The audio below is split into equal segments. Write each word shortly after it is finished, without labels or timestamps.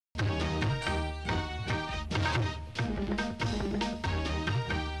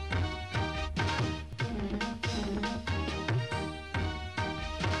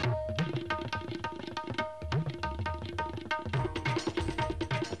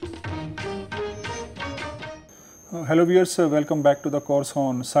Hello viewers, welcome back to the course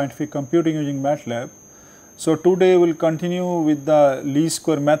on scientific computing using Matlab. So today we will continue with the least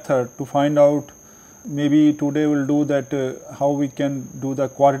square method to find out, maybe today we will do that how we can do the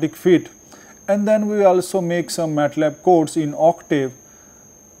quadratic fit, and then we also make some Matlab codes in Octave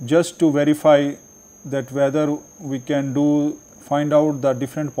just to verify that whether we can find out the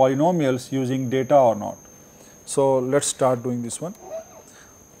different polynomials using data or not. So let's start doing this one.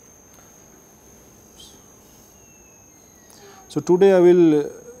 So today I will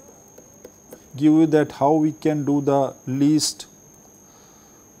give you that how we can do the least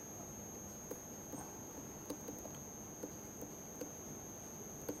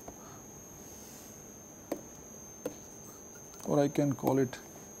or I can call it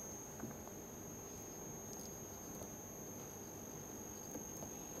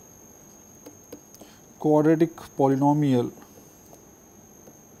quadratic polynomial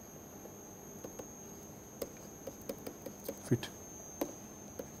fit.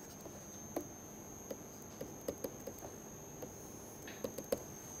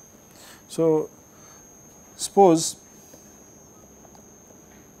 So suppose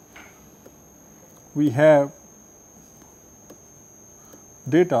we have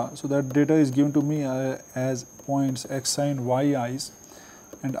data, so that data is given to me as points xi and yi's,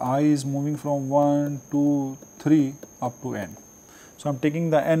 and I is moving from 1, 2, 3 up to n. So I am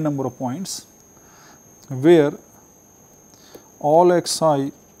taking the n number of points where all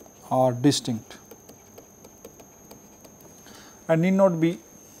xi are distinct and need not be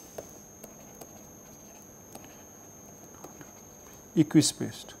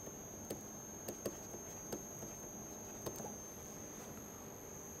equispaced.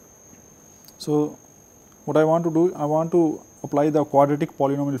 So what I want to do, I want to apply the quadratic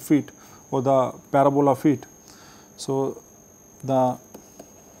polynomial fit or the parabola fit. So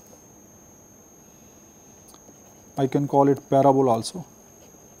I can call it parabola also.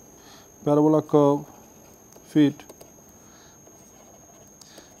 Parabola curve fit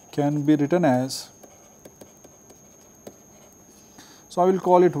can be written as, so I will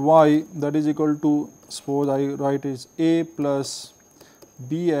call it y, that is equal to, suppose I write is a plus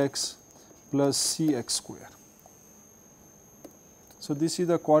bx plus cx square. So this is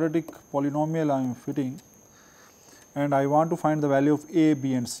the quadratic polynomial I am fitting, and I want to find the value of a,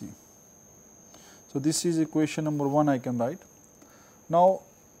 b and c. So this is equation number 1 I can write. Now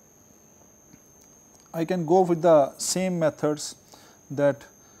I can go with the same methods, that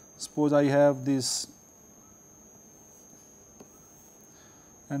suppose I have this,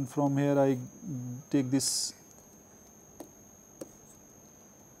 and from here I take this.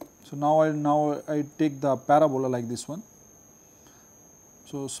 So now I take the parabola like this one.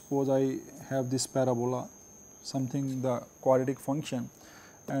 So suppose I have this parabola, something the quadratic function,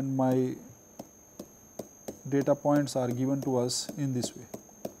 and my data points are given to us in this way.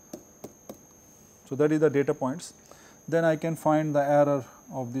 So that is the data points. Then I can find the error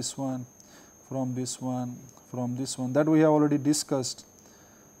of this one, from this one, from this one, that we have already discussed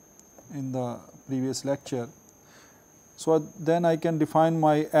in the previous lecture. So then I can define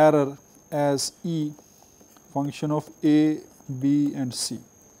my error as E, function of A, B and C.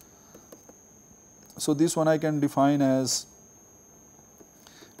 So this one I can define as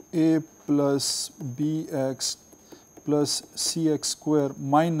A plus Bx plus Cx square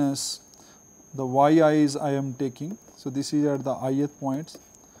minus the yi's I am taking. So this is at the ith points,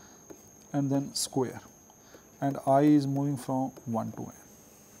 and then square, and I is moving from 1 to n.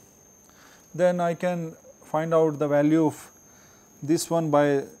 Then I can find out the value of this one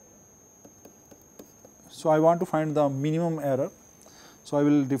by, so I want to find the minimum error. So I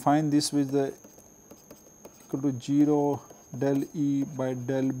will define this with the equal to 0, del E by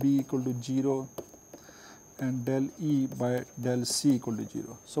del B equal to 0 and del E by del C equal to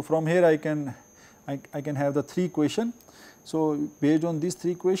 0. So from here I can have the 3 equation. So based on these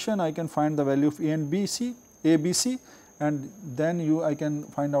 3 equation I can find the value of A and B, C, A, B, C, and then I can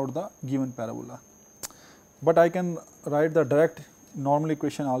find out the given parabola. But I can write the direct normal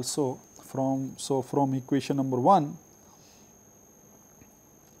equation also from, so from equation number 1,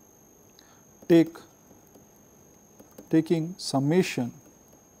 taking summation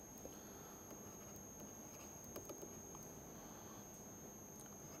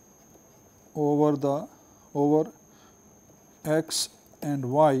over x and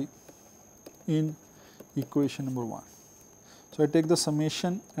y in equation number 1. So I take the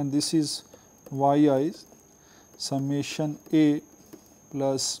summation, and this is yi summation A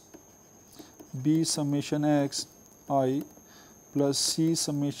plus B summation x I plus C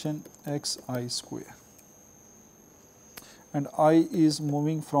summation x I square, and I is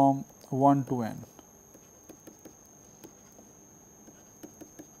moving from 1 to n.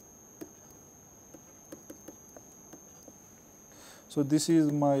 So, this is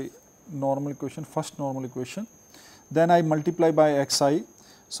my normal equation, first normal equation. Then I multiply by xi.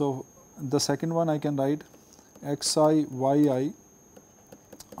 So, the second one I can write xi yi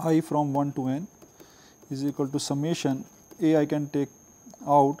I from 1 to n is equal to summation a I can take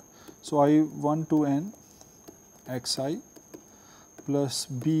out. So, I 1 to n xi plus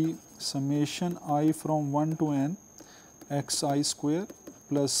b summation I from 1 to n xi square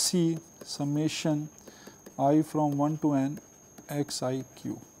plus c summation I from 1 to n xi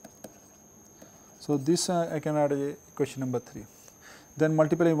cube. So, this I can add a equation number 3. Then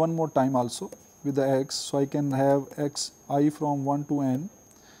multiply one more time also with the x. So, I can have x I from 1 to n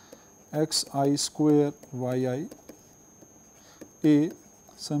xi square yi a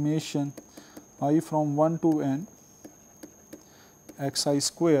summation I from 1 to n xi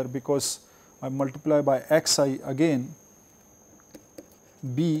square, because I multiply by xi again,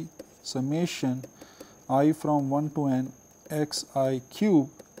 b summation I from 1 to n xi cube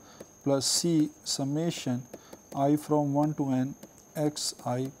plus c summation I from 1 to n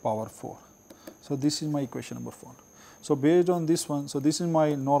xi power 4. So, this is my equation number 4. So, based on this one, so this is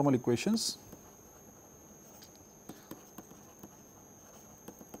my normal equations.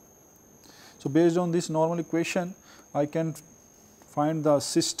 So, based on this normal equation, I can find the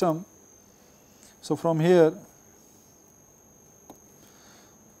system. So, from here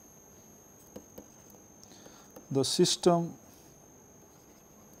the system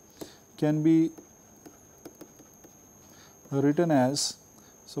can be written as,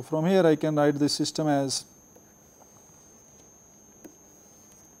 so from here I can write the system as,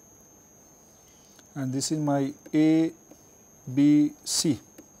 and this is my A, B, C.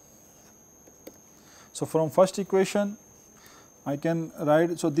 So, from first equation I can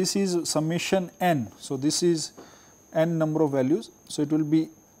write, so this is summation n. So, this is n number of values. So, it will be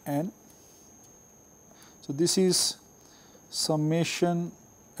n. So, this is summation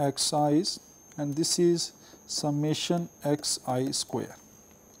xi's and this is summation xi square,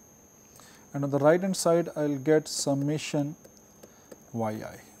 and on the right hand side I will get summation yi.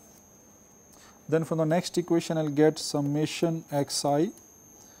 Then from the next equation I will get summation xi,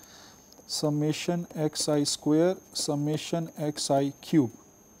 summation xi square, summation xi cube,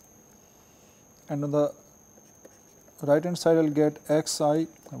 and on the right hand side I will get xi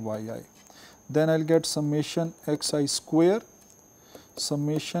yi. Then I will get summation xi square,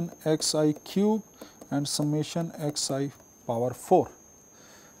 summation xi cube and summation xi power 4,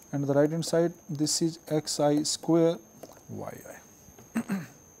 and the right hand side this is xi square yi.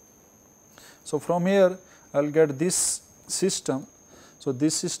 So, from here I will get this system. So,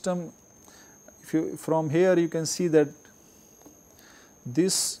 this system, if you from here you can see that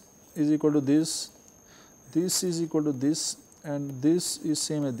this is equal to this is equal to this, and this is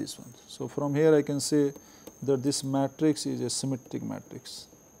same as this one. So, from here I can say that this matrix is a symmetric matrix.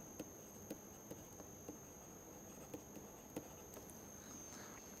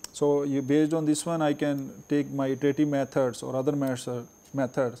 So, based on this one I can take my iterative methods or other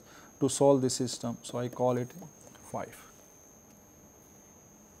methods to solve this system. So, I call it 5.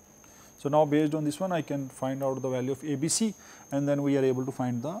 So, now based on this one I can find out the value of ABC, and then we are able to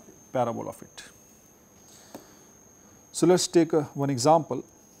find the parabola of it. So, let us take one example.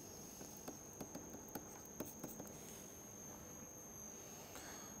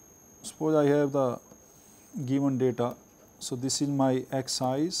 Suppose I have the given data. So, this is my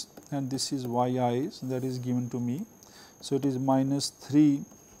xi's and this is yi's that is given to me. So, it is minus 3,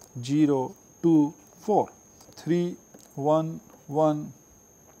 0, 2, 4, 3, 1, 1,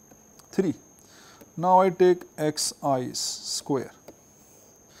 3. Now, I take xi's square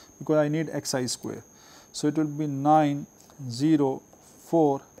because I need xi square. So, it will be 9, 0,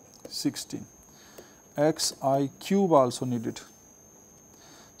 4, 16. Xi cube also needed.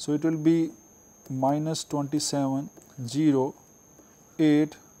 So, it will be minus 27, 0,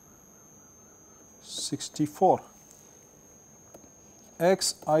 8, 64.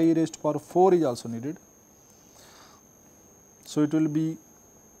 Xi raised to power 4 is also needed. So, it will be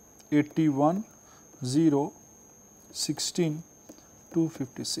 81, 0, 16,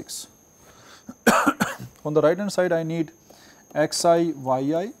 256. On the right hand side I need xi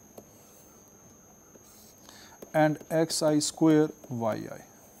yi and xi square yi.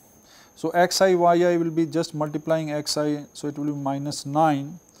 So, xi yi will be just multiplying xi. So, it will be minus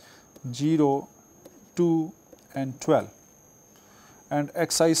 9, 0, 2 and 12, and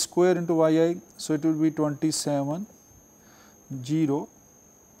xi square into yi. So, it will be 27, 0,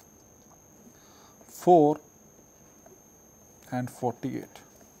 4 and 48.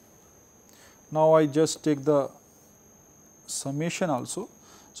 Now, I just take the summation also.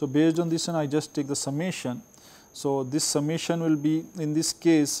 So, based on this one I just take the summation. So, this summation will be, in this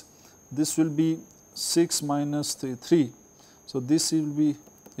case this will be 6 minus 3. So, this will be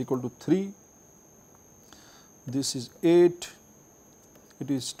equal to 3, this is 8,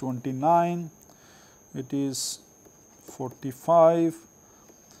 it is 29, it is 45,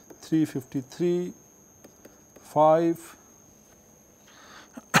 353, 5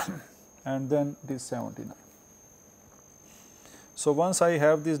 and then it is 79. So, once I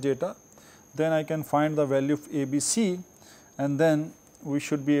have this data, then I can find the value of ABC and then we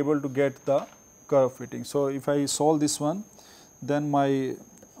should be able to get the curve fitting. So, if I solve this one, then my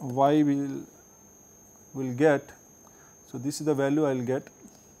y will get, so this is the value I will get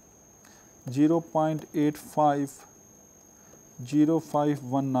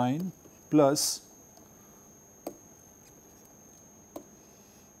 0.850519 plus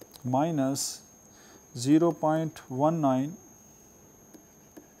minus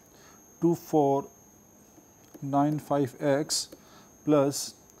 0.192495x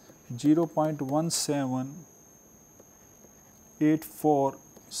plus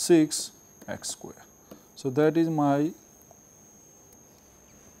 0.17846 x square. So, that is my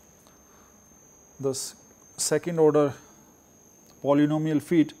second order polynomial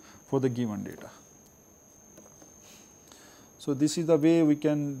fit for the given data. So, this is the way we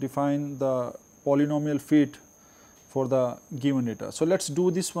can define the polynomial fit for the given data. So, let us do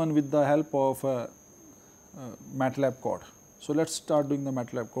this one with the help of Matlab code. So, let us start doing the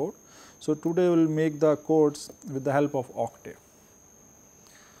Matlab code. So, today we will make the codes with the help of Octave.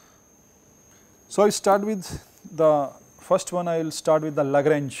 So, I start with the first one, I will start with the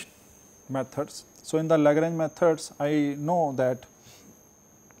Lagrange methods. So, in the Lagrange methods, I know that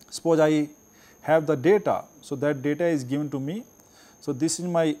suppose I have the data. So, that data is given to me. So, this is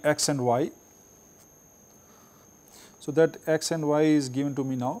my x and y. So, that x and y is given to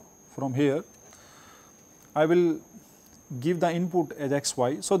me now. From here, I will give the input as x,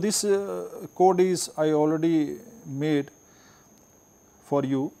 y. So, this code is I already made for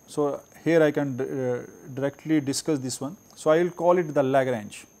you. So, here I can directly discuss this one. So, I will call it the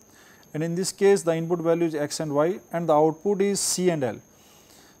Lagrange, and in this case the input value is x and y and the output is c and l.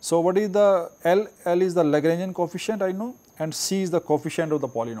 So, what is the L? L is the Lagrangian coefficient I know, and C is the coefficient of the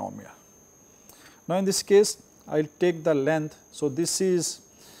polynomial. Now, in this case I will take the length. So, this is,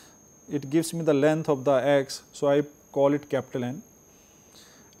 it gives me the length of the x. So, I call it capital N,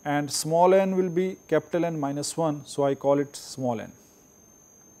 and small n will be capital N minus 1. So, I call it small n.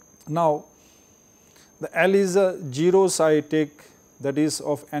 Now, the L is zeros I take, that is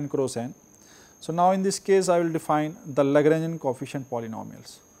of n cross n. So, now in this case I will define the Lagrangian coefficient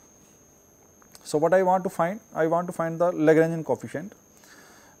polynomials. So, what I want to find? I want to find the Lagrangian coefficient.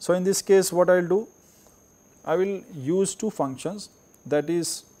 So, in this case what I will do? I will use two functions, that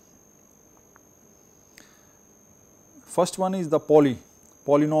is, first one is the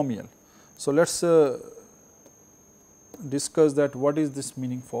polynomial. So, let us discuss that what is this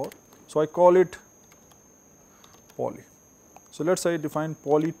meaning for. So, I call it poly. So, let us say define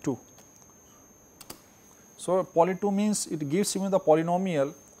poly 2. So, poly 2 means it gives me the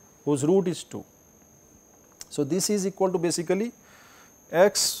polynomial whose root is 2. So, this is equal to basically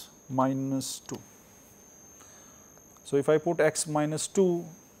x minus 2. So, if I put x minus 2,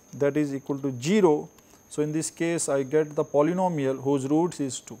 that is equal to 0. So, in this case I get the polynomial whose roots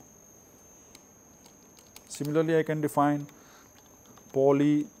is 2. Similarly, I can define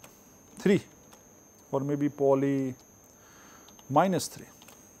poly 3 or maybe poly minus 3.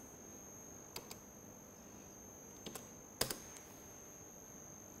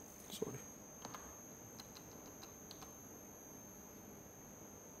 Sorry.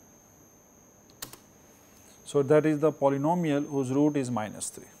 So, that is the polynomial whose root is minus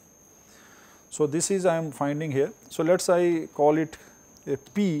 3. So, this is I am finding here. So, let us I call it a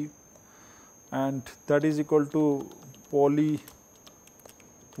p, and that is equal to poly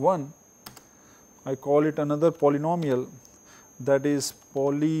 1. I call it another polynomial, that is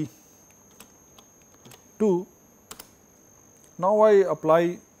poly 2. Now, I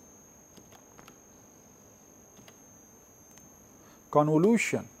apply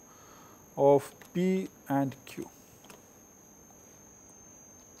convolution of p and q.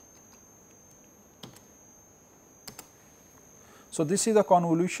 So, this is the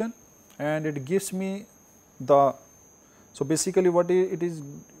convolution and it gives me the, so basically what it is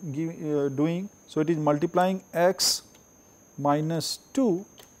doing, so it is multiplying x minus 2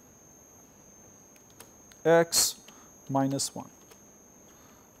 x minus 1.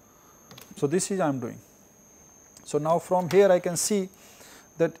 So, this is I am doing. So, now from here I can see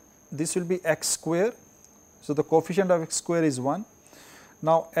that this will be x square. So, the coefficient of x square is 1.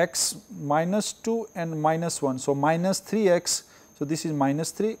 Now x minus 2 and minus 1. So, minus 3x. So, this is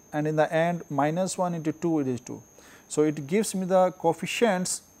minus 3 and in the end minus 1 into 2 it is 2. So, it gives me the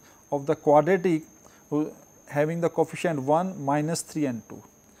coefficients of the quadratic having the coefficient 1, minus 3 and 2.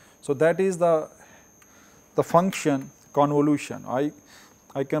 So, that is the function convolution.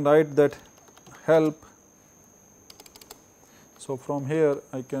 I can write that help. So, from here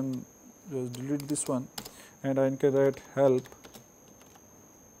I can just delete this one and I can write help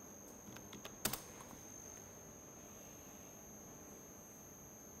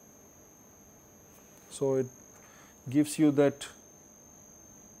so it gives you that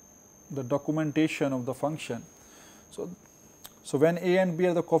the documentation of the function. So when a and b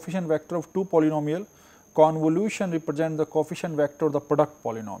are the coefficient vector of two polynomial, convolution represents the coefficient vector of the product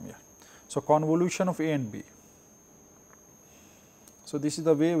polynomial. So convolution of a and b. So this is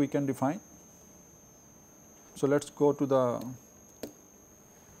the way we can define. So let us go to the.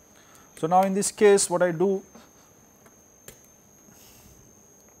 So now in this case what I do,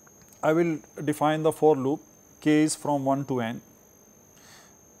 I will define the for loop. K is from 1 to n.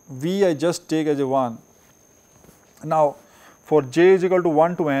 V I just take as a 1. Now for j is equal to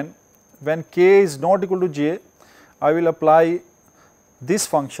 1 to n, when k is not equal to j, I will apply this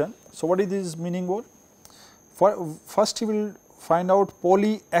function. So what is this meaning about? First we will find out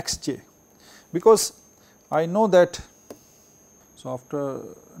poly xj, because I know that. So after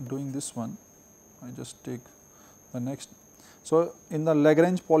doing this one, I just take the next. So in the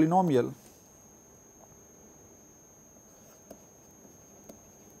Lagrange polynomial,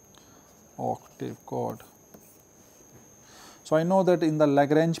 octave chord. So I know that in the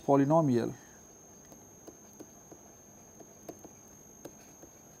Lagrange polynomial,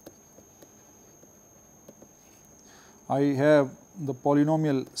 I have the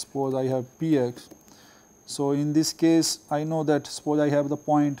polynomial, suppose I have px. So in this case I know that suppose I have the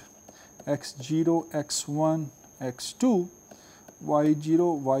point x0, x1, x2,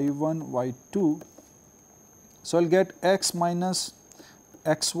 y0, y1, y2. So I will get x minus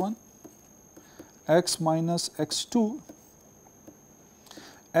x1, x minus x2,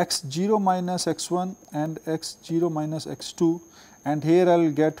 x0 minus x1 and x0 minus x2, and here I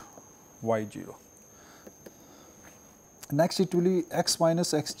will get y0. Next it will be x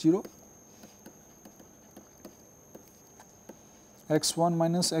minus x0, x1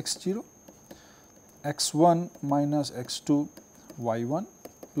 minus x0, x1 minus x2, y1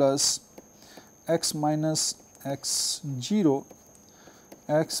 plus x minus x0,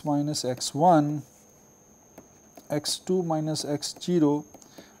 x minus x1, x2 minus x0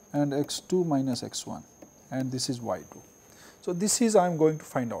 and x2 minus x1, and this is y2. So this is I am going to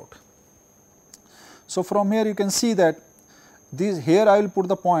find out. So from here you can see that this here I will put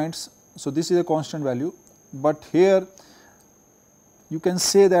the points. So this is a constant value, but here you can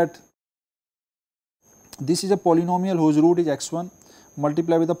say that this is a polynomial whose root is x1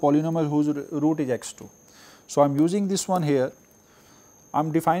 multiplied with a polynomial whose root is x2. So I am using this one here. I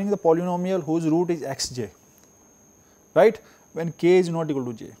am defining the polynomial whose root is xj, right, when k is not equal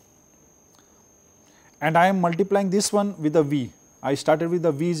to j, and I am multiplying this one with the v. I started with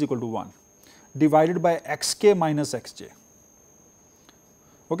the v is equal to 1 divided by xk minus xj.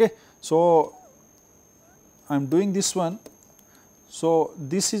 Okay. So I am doing this one. So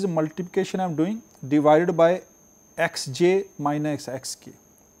this is a multiplication I am doing divided by xj minus xk.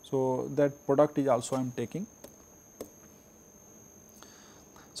 So that product is also I am taking.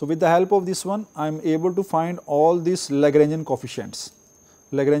 So with the help of this one I am able to find all these Lagrangian coefficients,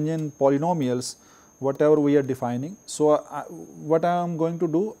 Lagrangian polynomials, whatever we are defining. So what I am going to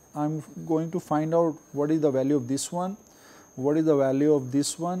do, I am going to find out what is the value of this one, what is the value of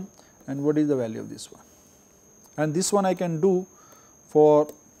this one, and what is the value of this one. And this one I can do for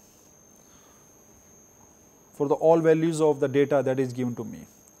the all values of the data that is given to me.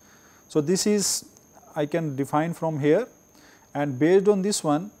 So this is I can define from here, and based on this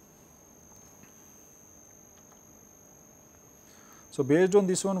one, so based on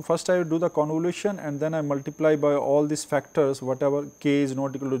this one first I will do the convolution and then I multiply by all these factors, whatever k is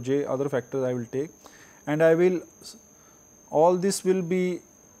not equal to j, other factors I will take, and I will, all this will be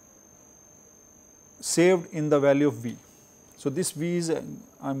saved in the value of v. So this v is I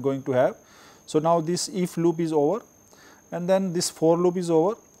am going to have. So now this if loop is over and then this for loop is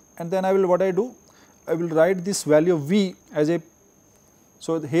over, and then I will, what I do, I will write this value of v as a,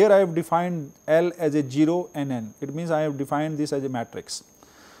 so here I have defined L as a 0 and n, it means I have defined this as a matrix.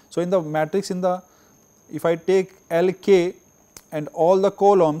 So in the matrix, in the, if I take Lk and all the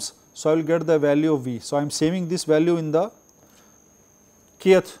columns, so I will get the value of v. So I am saving this value in the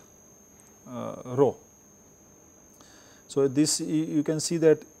kth row. So, this you can see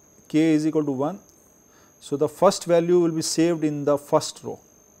that k is equal to 1. So, the first value will be saved in the first row,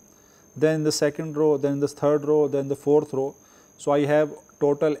 then the second row, then the third row, then the fourth row. So, I have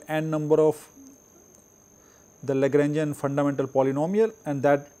total n number of the Lagrangian fundamental polynomial, and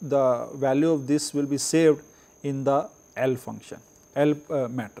that the value of this will be saved in the L function, L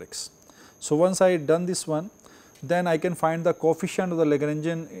matrix. So, once I done this one, then I can find the coefficient of the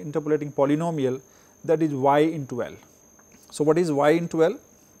Lagrangian interpolating polynomial, that is y into L. So, what is y into L?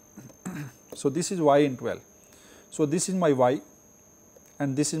 So, this is y into L. So, this is my y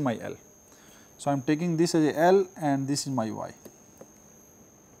and this is my L. So, I am taking this as a L and this is my y.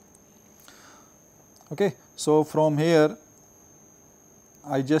 Okay. So, from here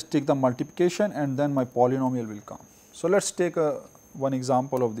I just take the multiplication and then my polynomial will come. So, let us take one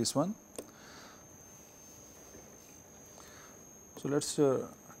example of this one. So, let us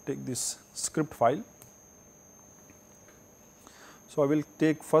take this script file. So, I will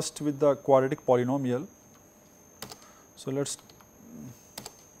take first with the quadratic polynomial. So, let us,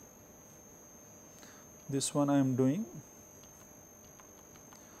 this one I am doing,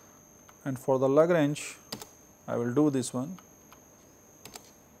 and for the Lagrange I will do this one,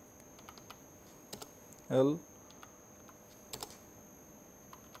 L,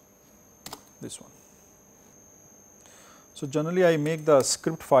 this one. So, generally I make the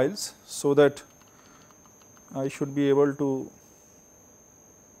script files so that I should be able to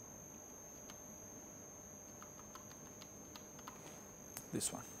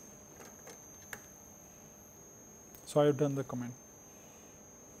this one. So, I have done the command.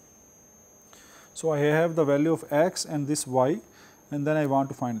 So, I have the value of x and this y, and then I want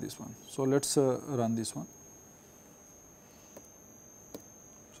to find this one. So, let us run this one.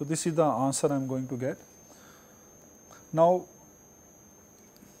 So, this is the answer I am going to get. Now,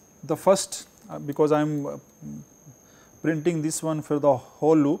 the first, because I am printing this one for the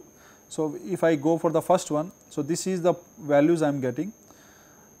whole loop. So, if I go for the first one, so this is the values I am getting,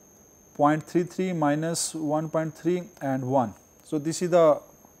 0.33 minus 1.3 and 1. So, this is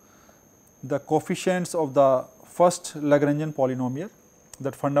the coefficients of the first Lagrangian polynomial,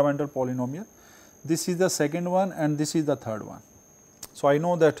 that fundamental polynomial. This is the second one and this is the third one. So, I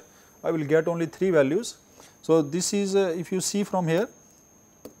know that I will get only 3 values. So, this is if you see from here,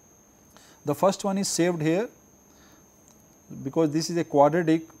 the first one is saved here because this is a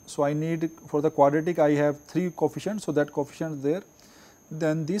quadratic. So, I need for the quadratic I have 3 coefficients. So, that coefficient is there,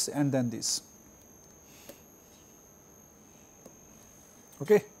 then this and then this.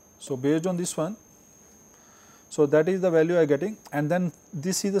 Okay. So, based on this one, so that is the value I am getting, and then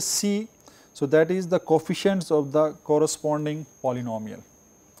this is the C. So, that is the coefficients of the corresponding polynomial,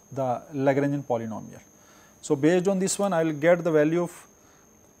 the Lagrangian polynomial. So, based on this one I will get the value of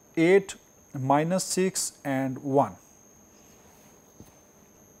 8, minus 6 and 1.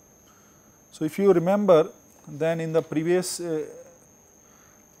 So, if you remember, then in the previous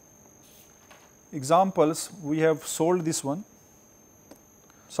examples we have solved this one.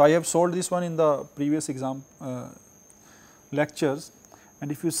 So, I have solved this one in the previous lectures,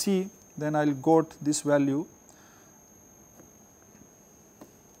 and if you see, then I will got this value.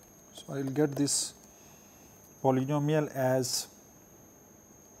 So, I will get this polynomial as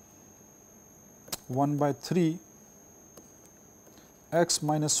 1 by 3 x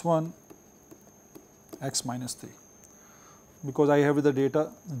minus 1 x minus 3, because I have the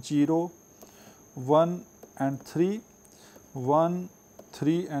data 0, 1 and 3, 1,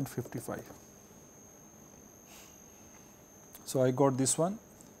 3 and 55. So, I got this one.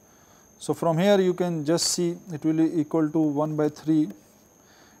 So, from here you can just see it will be equal to 1 by 3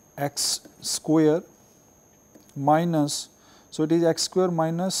 x square minus, so it is x square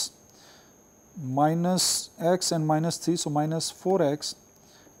minus x and minus 3. So, minus 4x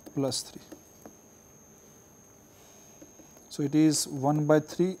plus 3. So, it is 1 by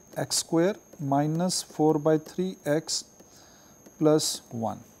 3 x square minus 4 by 3 x plus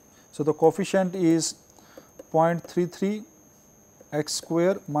 1. So, the coefficient is 0.33 x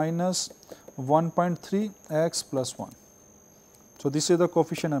square minus 1.3 x plus 1. So, this is the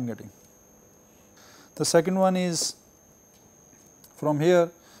coefficient I am getting. The second one is from here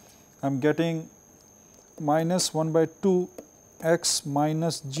I am getting minus 1 by 2 x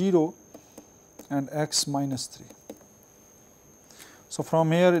minus 0 and x minus 3. So,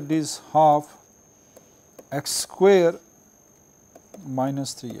 from here it is half x square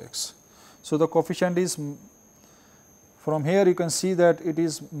minus 3x. So, the coefficient is, from here you can see that it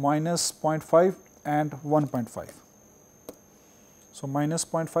is minus 0.5 and 1.5. So, minus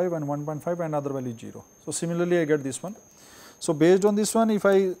 0.5 and 1.5 and other value 0. So, similarly I get this one. So, based on this one, if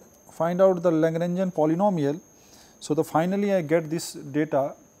I find out the Lagrangian polynomial, So, the finally I get this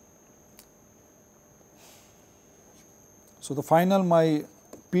data. So, the final my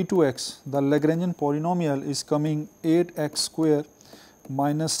P2x, the Lagrangian polynomial is coming 8x square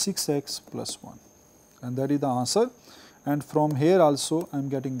minus 6x plus 1, and that is the answer, and from here also I am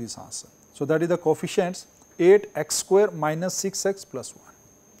getting this answer. So, that is the coefficients 8x square minus 6x plus 1.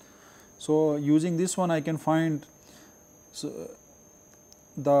 So, using this one I can find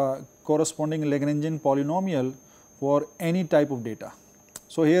the corresponding Lagrangian polynomial for any type of data.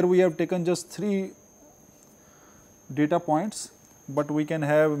 So, here we have taken just 3 data points, but we can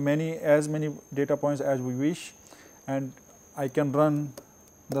have as many data points as we wish, and I can run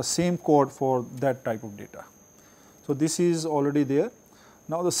the same code for that type of data. So, this is already there.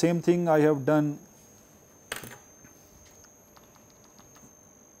 Now, the same thing I have done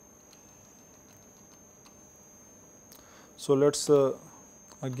so let us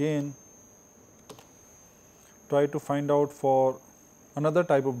again try to find out for another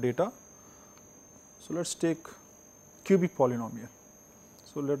type of data. So, let us take cubic polynomial.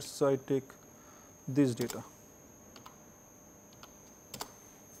 So, let us I take this data.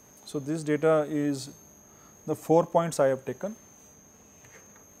 So, this data is the 4 points I have taken,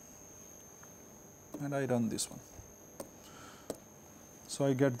 and I run this one. So,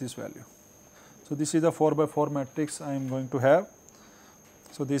 I get this value. So, this is the 4 by 4 matrix I am going to have.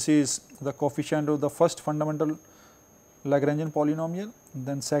 So, this is the coefficient of the first fundamental Lagrangian polynomial,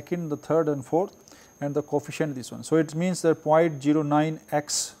 then second, the third and fourth, and the coefficient this one. So, it means that 0.09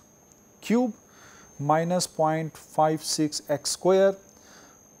 x cube minus 0.56 x square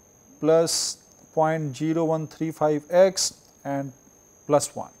plus 0.0135 x and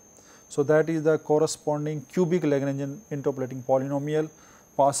plus 1. So, that is the corresponding cubic Lagrangian interpolating polynomial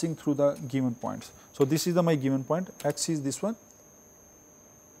passing through the given points. So, this is my given point, x is this one.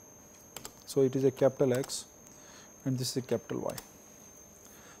 So, it is a capital X and this is a capital Y.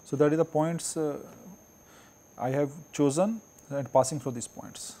 So, that is the points I have chosen and passing through these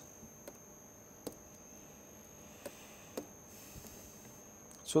points.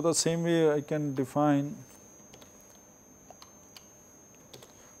 So, the same way I can define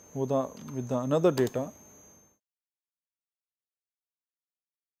with the another data.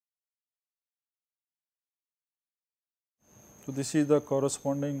 So, this is the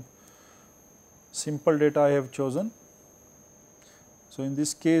corresponding simple data I have chosen. So, in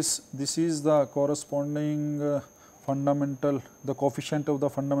this case this is the corresponding fundamental, the coefficient of the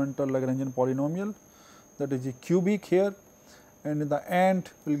fundamental Lagrangian polynomial, that is a cubic here, and in the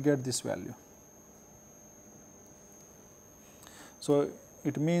end we will get this value. So,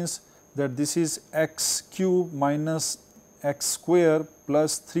 it means that this is x cube minus x square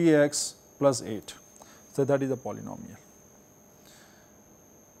plus 3x plus 8. So, that is the polynomial.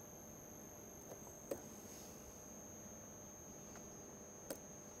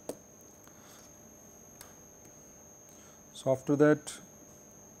 So, after that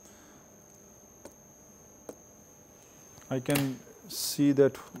I can see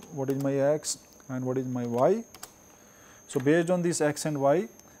that what is my x and what is my y. So, based on this x and y,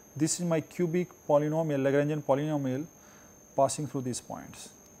 this is my cubic polynomial, Lagrangian polynomial passing through these points.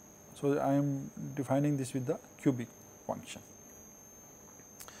 So, I am defining this with the cubic function.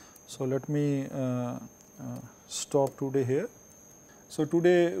 So, let me stop today here. So,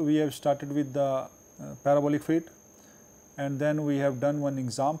 today we have started with the parabolic fit, and then we have done one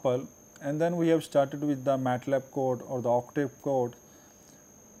example, and then we have started with the Matlab code or the Octave code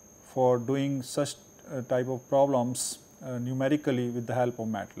for doing such type of problems numerically with the help of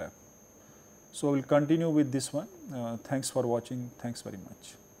Matlab. So, we will continue with this one. Thanks for watching. Thanks very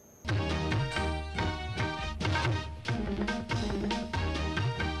much.